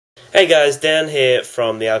Hey guys, Dan here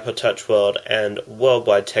from TheIpodTouchWorld and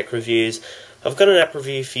Worldwide Tech Reviews. I've got an app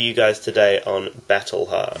review for you guys today on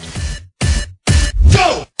Battleheart.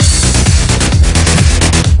 Go!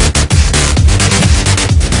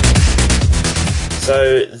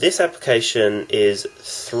 So this application is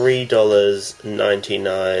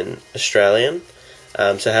 $3.99 Australian,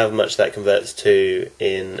 so however much that converts to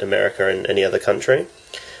in America and any other country,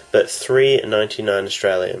 but $3.99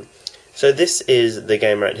 Australian. So this is the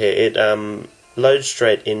game right here. It loads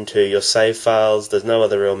straight into your save files. There's no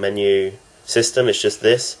other real menu system, it's just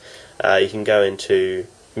this. You can go into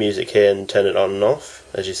music here and turn it on and off,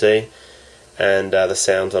 as you see, and the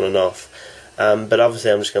sounds on and off. But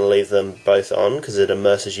obviously I'm just going to leave them both on because it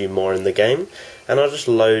immerses you more in the game. And I'll just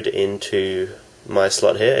load into my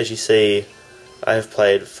slot here. As you see, I have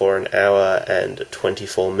played for 1 hour and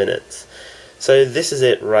 24 minutes. So this is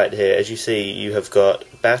it right here. As you see, you have got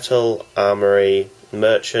Battle, Armory,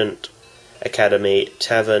 Merchant, Academy,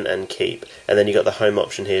 Tavern and Keep. And then you've got the home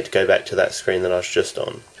option here to go back to that screen that I was just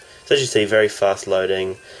on. So as you see, very fast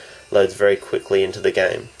loading, loads very quickly into the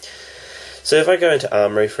game. So if I go into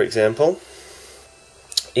Armory, for example,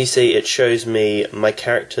 you see it shows me my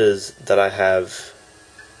characters that I have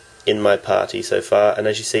in my party so far. And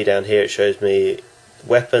as you see down here, it shows me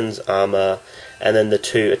weapons, armor, and then the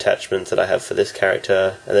 2 attachments that I have for this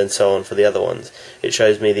character, and then so on for the other ones. It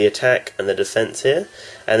shows me the attack and the defense here,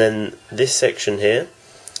 and then this section here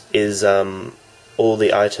is all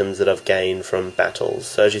the items that I've gained from battles.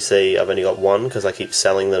 So as you see, I've only got 1 because I keep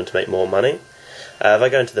selling them to make more money. If I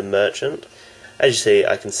go into the merchant, as you see,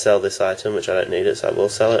 I can sell this item, which I don't need it, so I will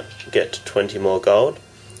sell it, get 20 more gold.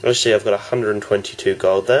 As you see, I've got 122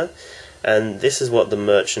 gold there. And this is what the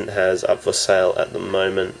merchant has up for sale at the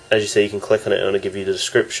moment. As you see, you can click on it and it'll give you the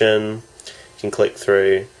description. You can click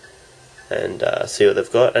through and see what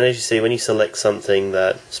they've got. And as you see, when you select something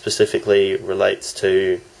that specifically relates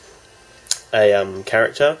to a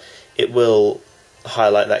character, it will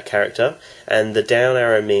highlight that character. And the down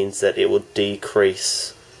arrow means that it will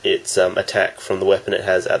decrease its attack from the weapon it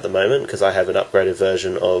has at the moment, because I have an upgraded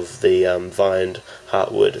version of the vined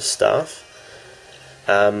heartwood staff.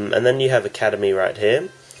 And then you have Academy right here,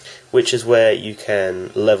 which is where you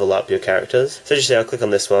can level up your characters. So as you see, I'll click on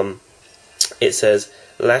this one. It says,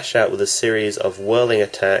 lash out with a series of whirling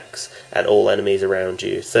attacks at all enemies around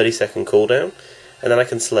you. 30-second cooldown. And then I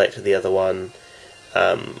can select the other one,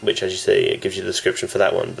 which as you see, it gives you the description for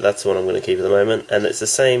that one. But that's the one I'm going to keep at the moment. And it's the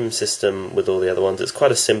same system with all the other ones. It's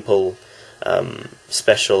quite a simple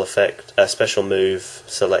special move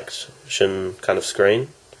selection kind of screen.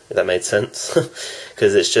 If that made sense,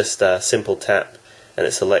 because it's just a simple tap and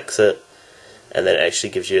it selects it, and then it actually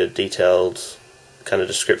gives you a detailed kind of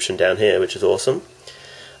description down here, which is awesome.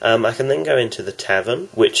 I can then go into the Tavern,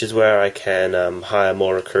 which is where I can hire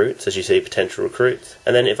more recruits, as you see, potential recruits.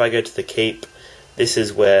 And then if I go to the Keep, this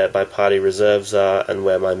is where my party reserves are and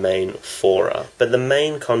where my main 4 are. But the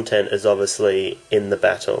main content is obviously in the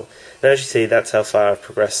battle. Now as you see, that's how far I've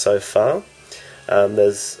progressed so far.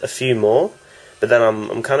 There's a few more. But then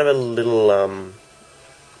I'm kind of a little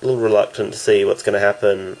reluctant to see what's going to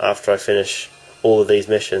happen after I finish all of these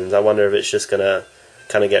missions. I wonder if it's just going to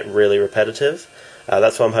kind of get really repetitive.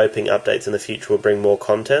 That's why I'm hoping updates in the future will bring more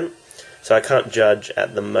content. So I can't judge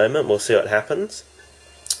at the moment. We'll see what happens.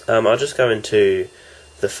 I'll just go into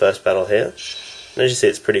the first battle here. And as you see,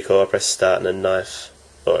 it's pretty cool. I press start and a knife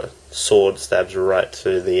or a sword stabs right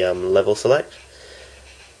through the level select.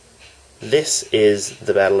 This is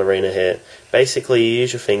the battle arena here. Basically, you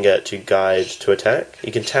use your finger to guide to attack.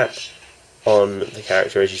 You can tap on the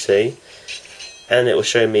character, as you see, and it will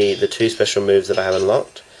show me the 2 special moves that I have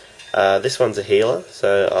unlocked. This one's a healer,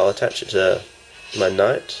 so I'll attach it to my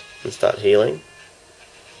knight and start healing.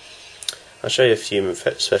 I'll show you a few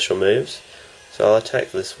special moves. So I'll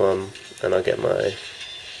attack this one, and I'll get my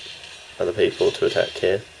other people to attack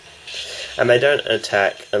here. And they don't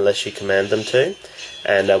attack unless you command them to.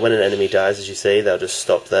 And when an enemy dies, as you see, they'll just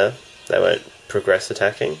stop there. They won't progress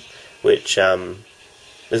attacking, which is a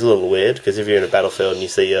little weird, because if you're in a battlefield and you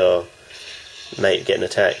see your mate getting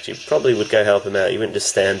attacked, you probably would go help him out. You wouldn't just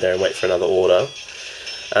stand there and wait for another order.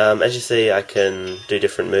 As you see, I can do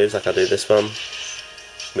different moves, like I'll do this one,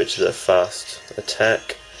 which is a fast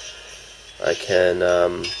attack. I can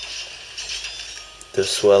do a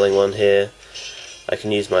swirling one here. I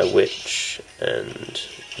can use my witch and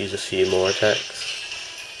use a few more attacks.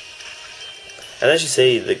 And as you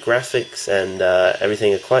see, the graphics and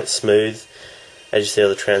everything are quite smooth. As you see, all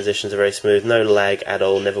the transitions are very smooth. No lag at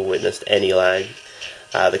all, never witnessed any lag.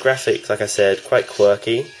 The graphics, like I said, quite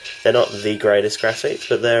quirky. They're not the greatest graphics,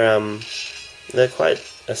 but they're quite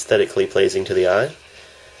aesthetically pleasing to the eye.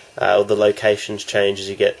 All the locations change as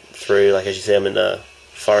you get through. Like as you see, I'm in a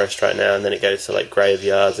forest right now, and then it goes to like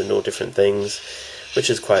graveyards and all different things, which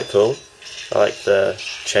is quite cool. I like the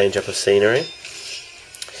change up of scenery.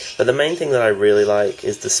 But the main thing that I really like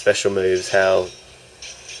is the special moves, how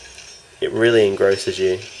it really engrosses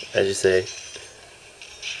you, as you see.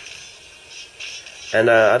 And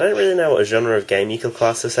I don't really know what genre of game you could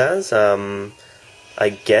class this as. I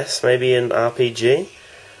guess maybe an RPG.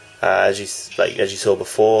 As you saw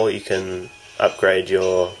before, you can upgrade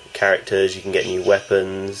your characters, you can get new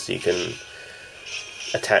weapons, you can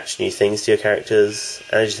attach new things to your characters.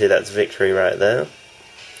 And as you see, that's victory right there.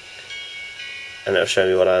 And it'll show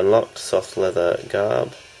me what I unlocked: soft leather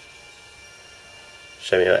garb.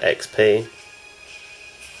 Show me my XP,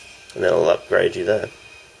 and then it'll upgrade you there.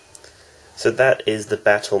 So that is the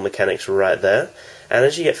battle mechanics right there. And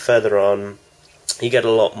as you get further on, you get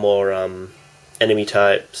a lot more enemy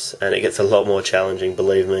types, and it gets a lot more challenging,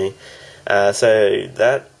 believe me. So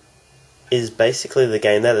that is basically the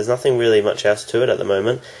game there. There's nothing really much else to it at the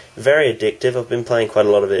moment. Very addictive. I've been playing quite a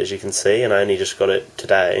lot of it, as you can see, and I only just got it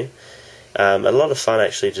today. A lot of fun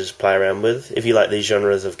actually to just play around with. If you like these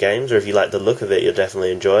genres of games, or if you like the look of it, you'll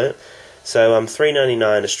definitely enjoy it. So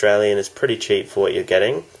 $3.99 Australian is pretty cheap for what you're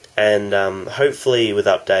getting, and hopefully with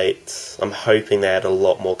updates, I'm hoping they add a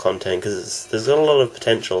lot more content, because there's got a lot of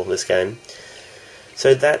potential, this game.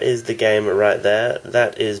 So that is the game right there.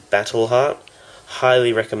 That is Battleheart.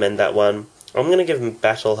 Highly recommend that one. I'm going to give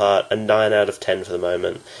Battleheart a 9 out of 10 for the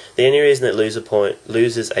moment. The only reason it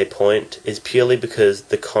loses a point is purely because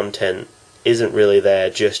the content isn't really there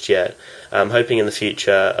just yet. I'm hoping in the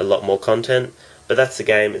future a lot more content, but that's the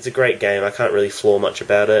game. It's a great game. I can't really flaw much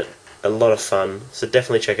about it. A lot of fun, so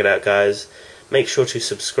definitely check it out, guys. Make sure to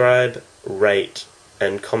subscribe, rate,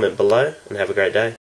 and comment below, and have a great day.